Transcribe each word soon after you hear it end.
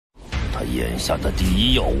他眼下的第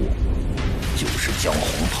一要务就是将红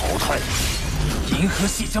淘汰。银河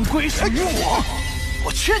系将归属于我。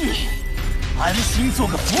我劝你安心做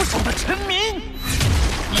个腐朽的臣民。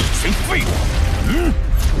一群废物！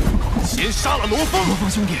先杀了罗峰。罗峰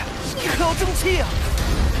兄弟，你可要争气呀！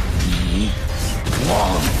你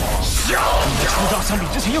忘了下！你的出道相比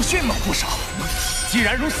之前要迅猛不少。既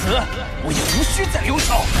然如此，我也无需再留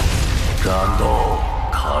手。战斗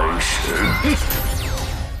开始。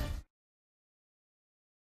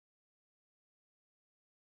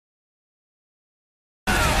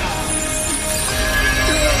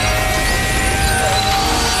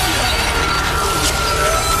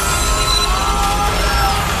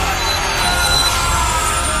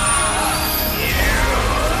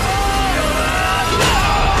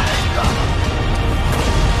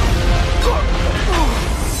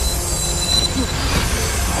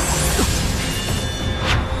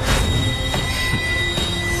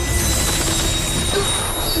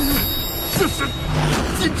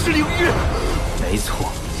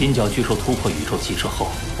金角巨兽突破宇宙机制后，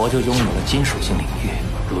我就拥有了金属性领域。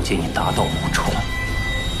如今已达到5重，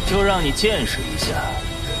就让你见识一下，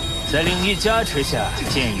在领域加持下，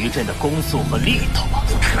剑鱼阵的攻速和力道。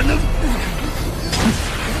不可能！罗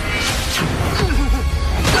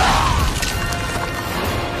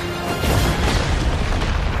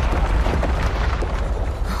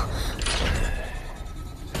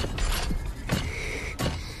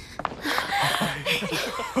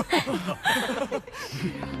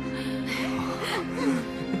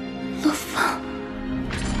峰，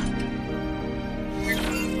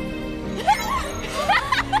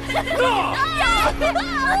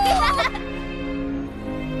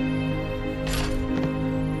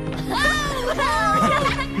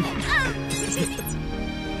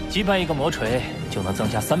击败一个魔锤就能增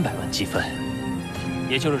加300万积分，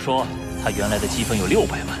也就是说，他原来的积分有600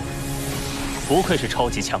万。不愧是超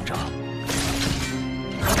级强者。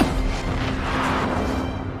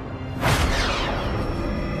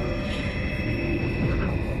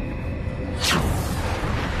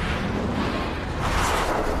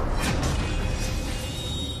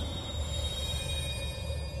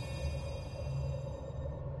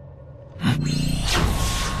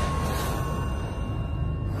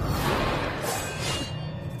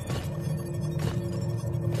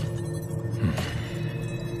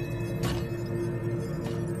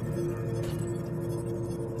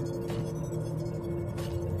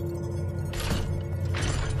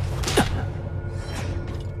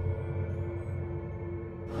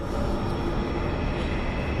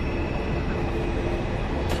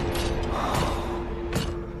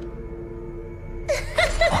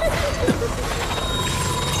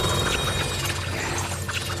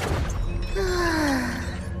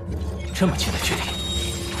这么近的距离，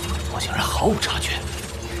我竟然毫无察觉。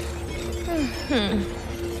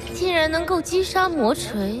竟然能够击杀魔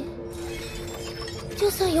锤，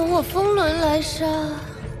就算由我风轮来杀，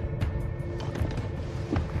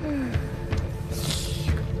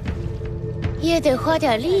也得花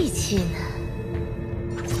点力气呢。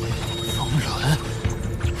风轮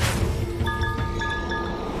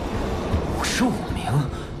，55名，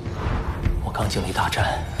我刚经历大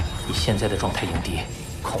战，以现在的状态迎敌，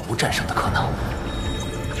恐无战胜的可能。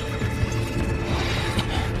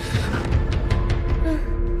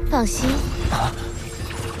放心，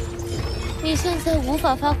你现在无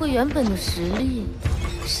法发挥原本的实力，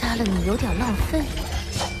杀了你有点浪费。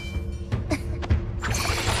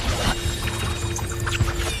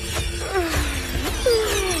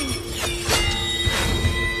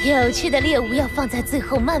有趣的猎物要放在最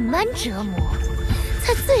后慢慢折磨，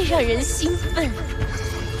才最让人兴奋。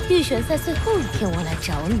预选赛最后一天我来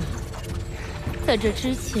找你，在这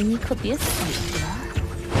之前你可别死了。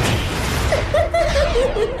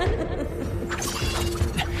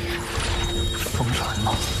风轮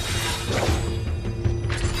吗？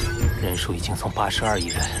人数已经从82亿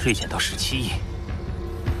人锐减到17亿，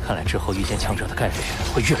看来之后遇见强者的概率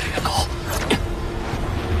会越来越高。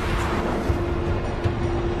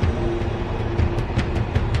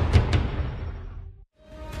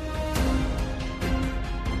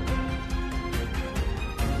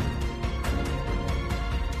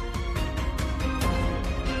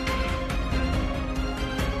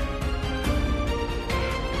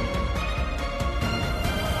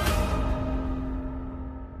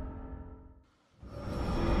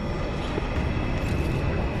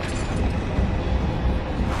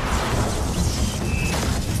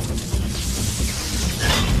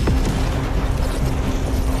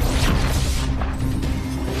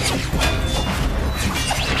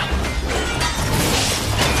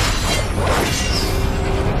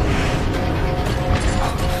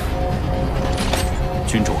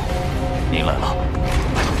民来了。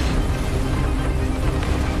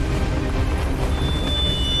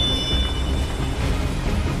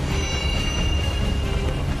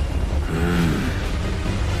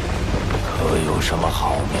可有什么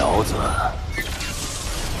好苗子？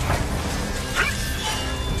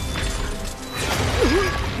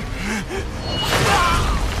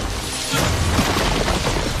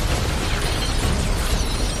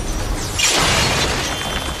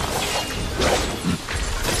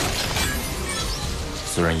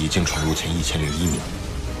虽然已经闯入前1001名，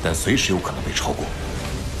但随时有可能被超过，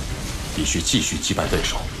必须继续击败对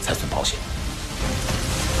手才算保险。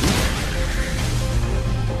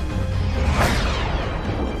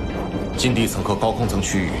近地层和高空层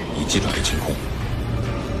区域已基本被清空，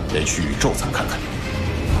得去宇宙层看看。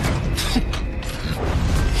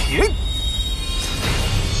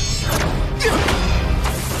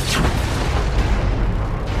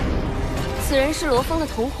此人是罗峰的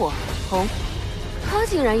同伙红，他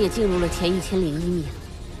竟然也进入了前1001名，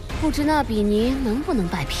不知那比尼能不能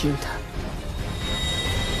摆平他。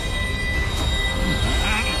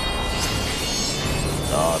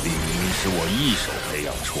那比尼是我一手培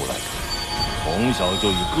养出来的，从小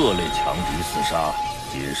就与各类强敌厮杀，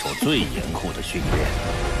接受最严酷的训练。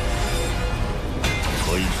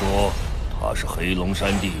可以说，他是黑龙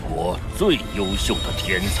山帝国最优秀的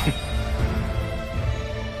天才。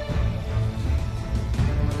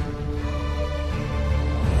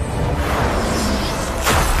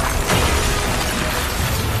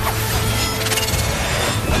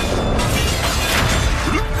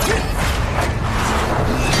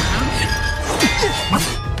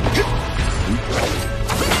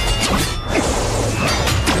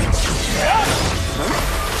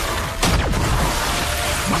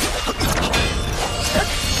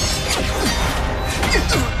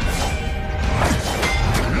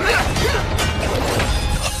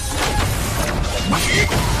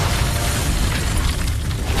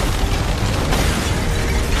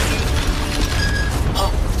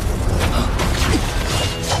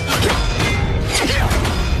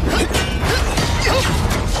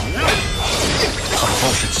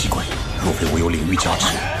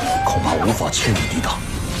千里抵挡。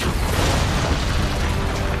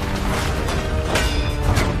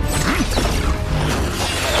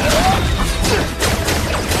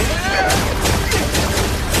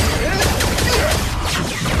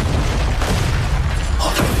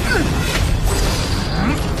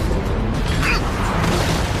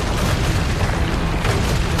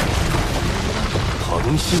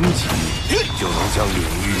腾星级就能将领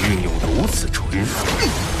域运用如此纯熟，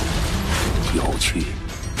有趣。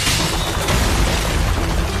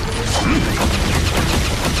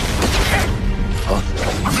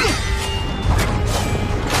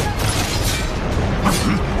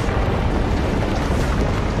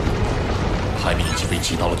 排名已经被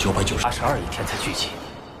挤到了992亿天才聚集，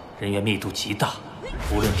人员密度极大，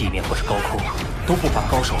无论地面或是高空，都不乏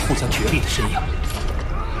高手互相角力的身影。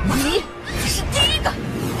你是第一个。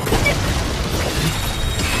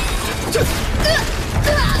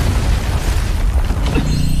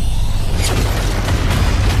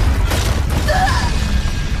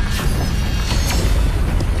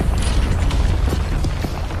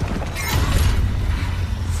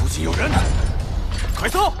附近有人，快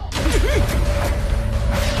走！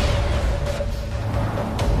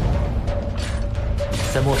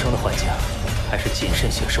 在陌生的环境，还是谨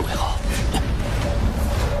慎行事为好。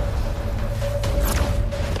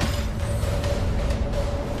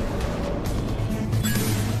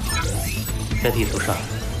在地图上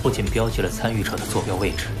不仅标记了参与者的坐标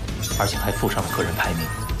位置，而且还附上了个人排名，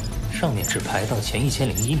上面只排到前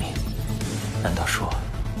1001名。难道说，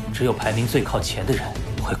只有排名最靠前的人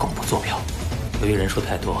会公布坐标？由于人数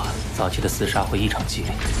太多，早期的厮杀会异常激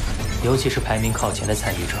烈，尤其是排名靠前的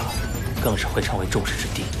参与者。 更是会成为众矢之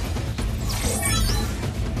的。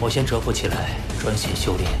我先蛰伏起来，专心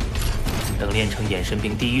修炼，等练成眼神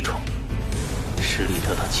兵第1重，实力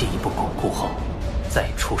得到进一步巩固后，再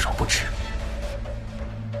出手不迟。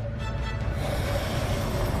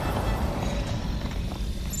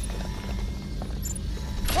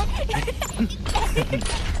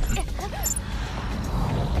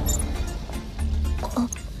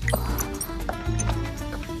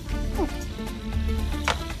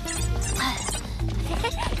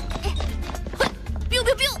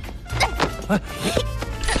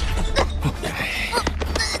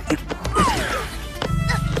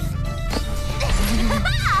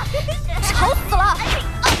吵死了！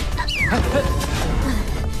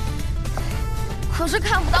可是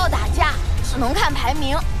看不到打架，只能看排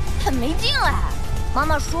名，很没劲哎。妈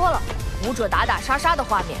妈说了，武者打打杀杀的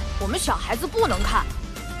画面，我们小孩子不能看。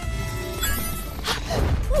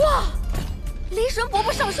哇，雷神伯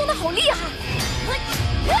伯上升的好厉害！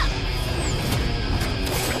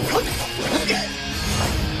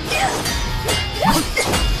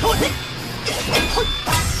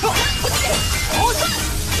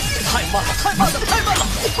太慢了，太慢了，太慢了！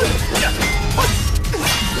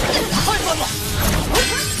太慢了！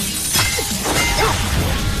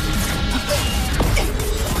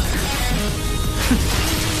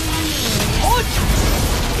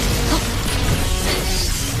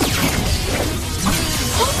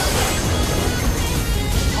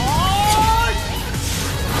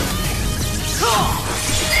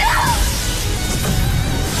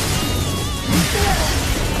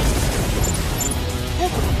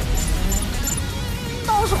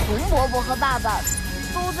倒是红伯伯和爸爸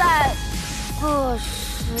都在个10、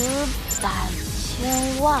100、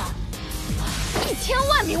1000万，1000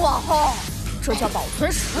万名往后，这叫保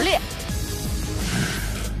存实力。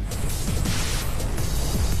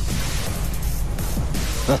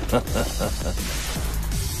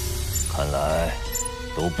看来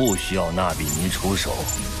都不需要纳比尼出手，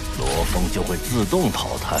罗峰就会自动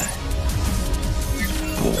淘汰。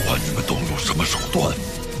不管你们动用什么手段，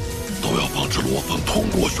都要防止罗峰通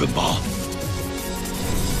过选拔。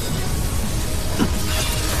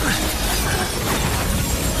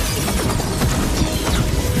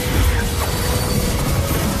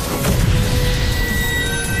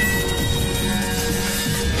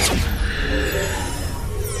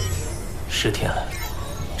10天了，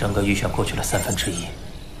整个预选过去了1/3。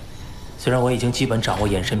虽然我已经基本掌握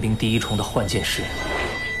眼神兵第1重的幻剑式，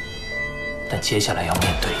但接下来要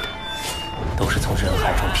面对的都是从人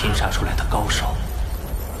海中拼杀出来的高手。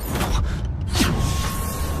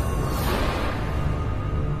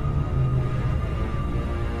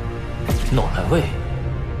诺兰卫，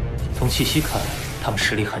从气息看，他们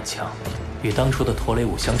实力很强，与当初的驼雷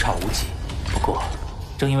舞相差无几。不过，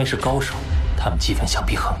正因为是高手，他们积分想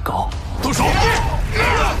必很高。动手！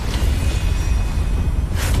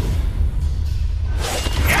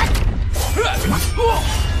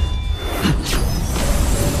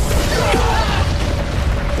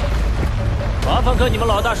麻烦跟你们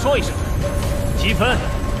老大说一声，积分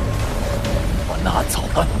我拿走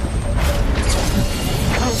了。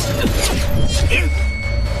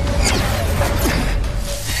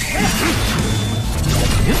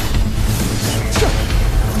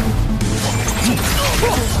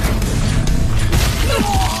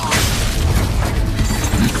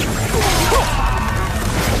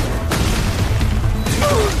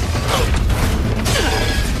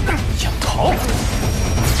想逃？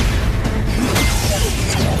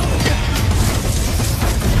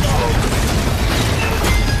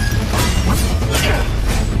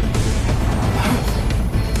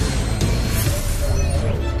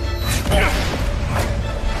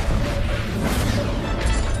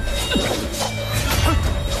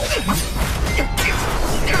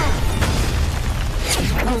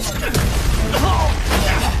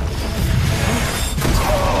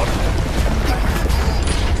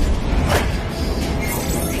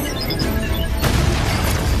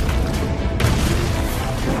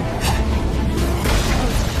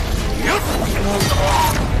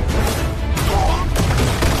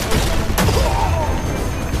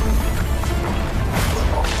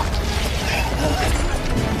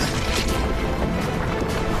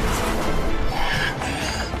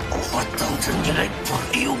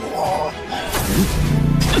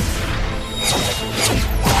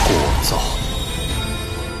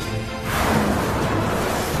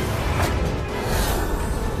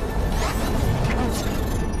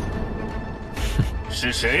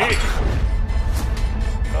是谁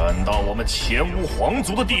敢到我们前无皇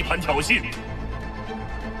族的地盘挑衅？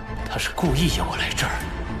他是故意引我来这儿。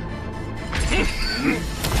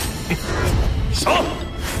杀！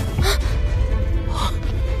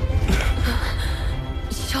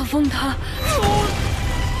小峰他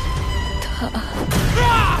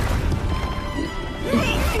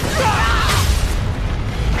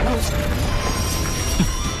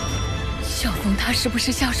小峰他是不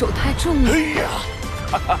是下手太重了？哎呀！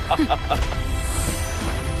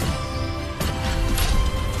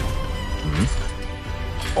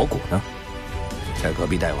老谷呢？在隔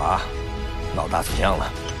壁带娃，老大怎么样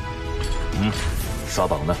了？刷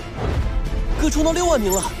榜呢？哥冲到6万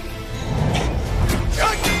名了。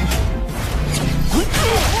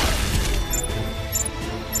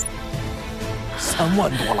3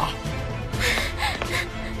万多了。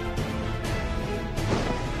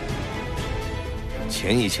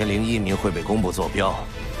前1001名会被公布坐标，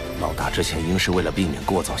老大之前应是为了避免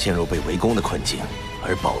过早陷入被围攻的困境，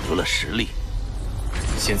而保留了实力。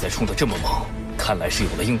现在冲得这么猛，看来是有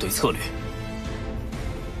了应对策略。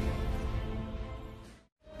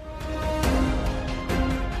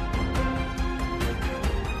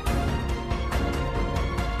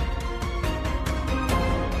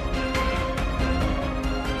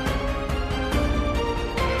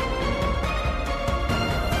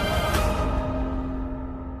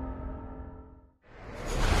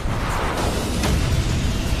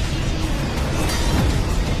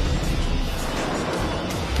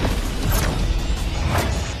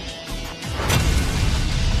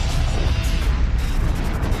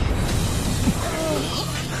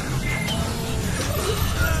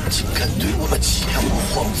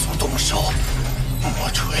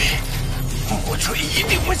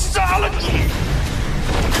杀了你！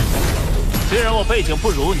虽然我背景不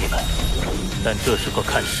如你们，但这是个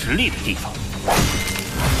看实力的地方。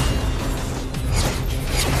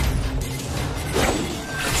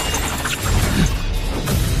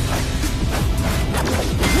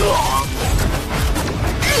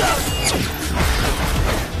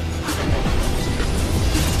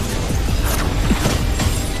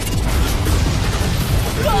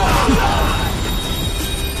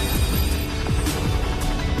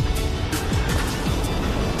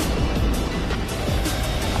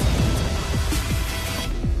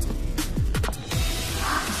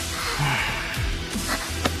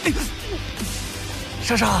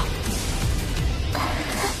莎莎，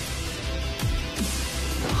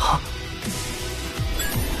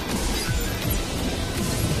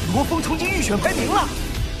罗峰冲进预选排名了，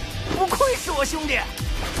不愧是我兄弟。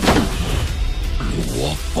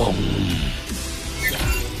罗峰，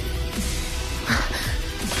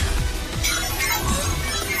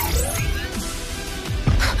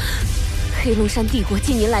黑龙山帝国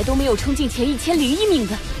近年来都没有冲进前1001名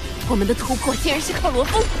的，我们的突破竟然是靠罗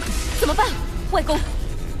峰，怎么办，外公？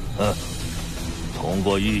通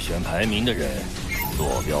过预选排名的人，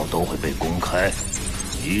坐标都会被公开，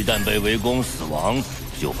一旦被围攻死亡，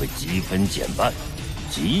就会积分减半，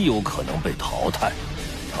极有可能被淘汰。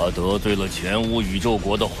他得罪了前无宇宙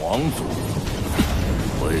国的皇族，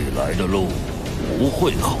未来的路不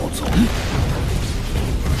会好走。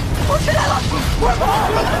我起来了，快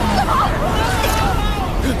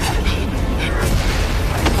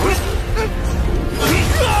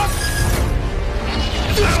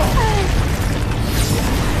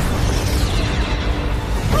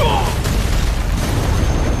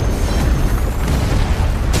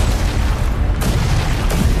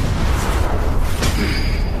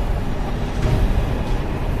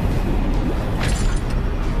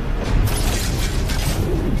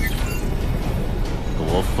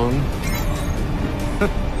罗峰，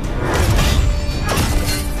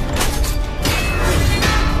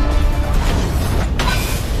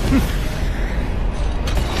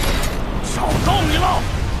找到你了！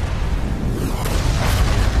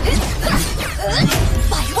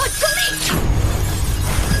百万重力！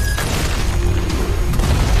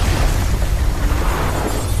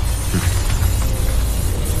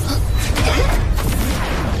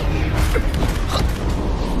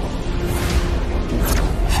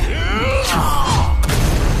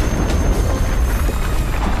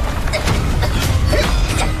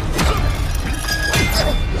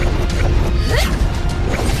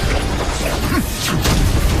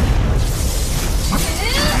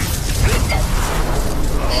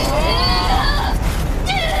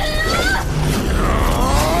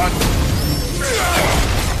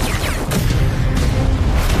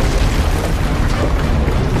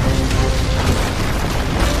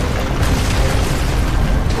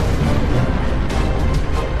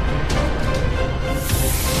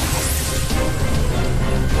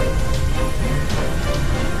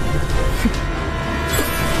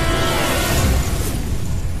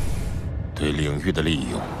对领域的利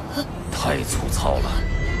用太粗糙了。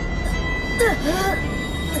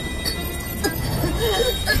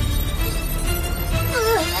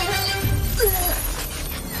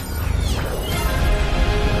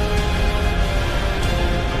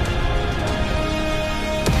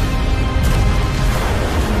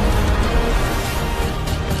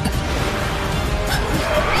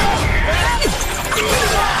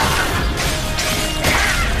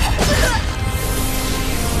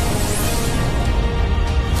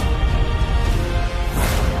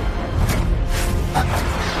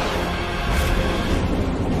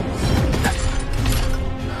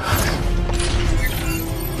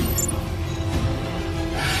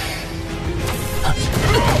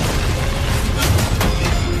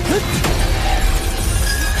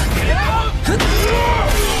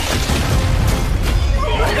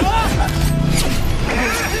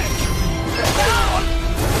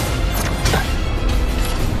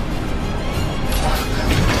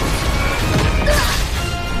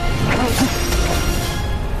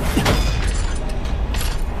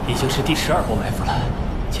已经是第12波埋伏了，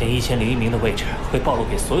前1001名的位置会暴露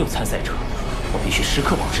给所有参赛者，我必须时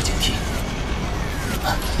刻保持警惕。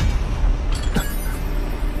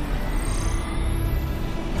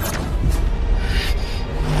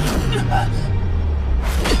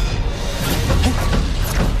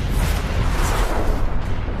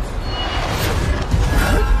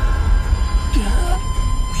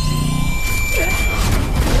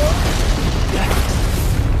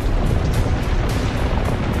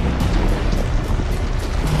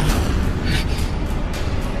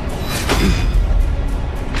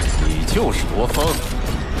就是罗峰，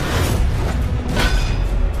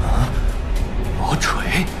魔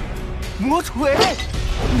锤，魔锤，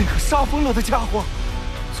那个杀疯了的家伙，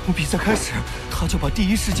从比赛开始，他就把第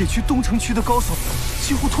一世界区东城区的高手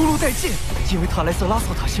几乎屠戮殆尽。因为他来自拉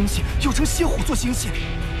索塔星系，又称蝎虎座星系，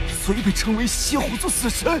所以被称为蝎虎座死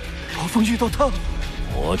神。罗峰遇到他，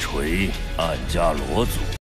魔锤暗加罗族。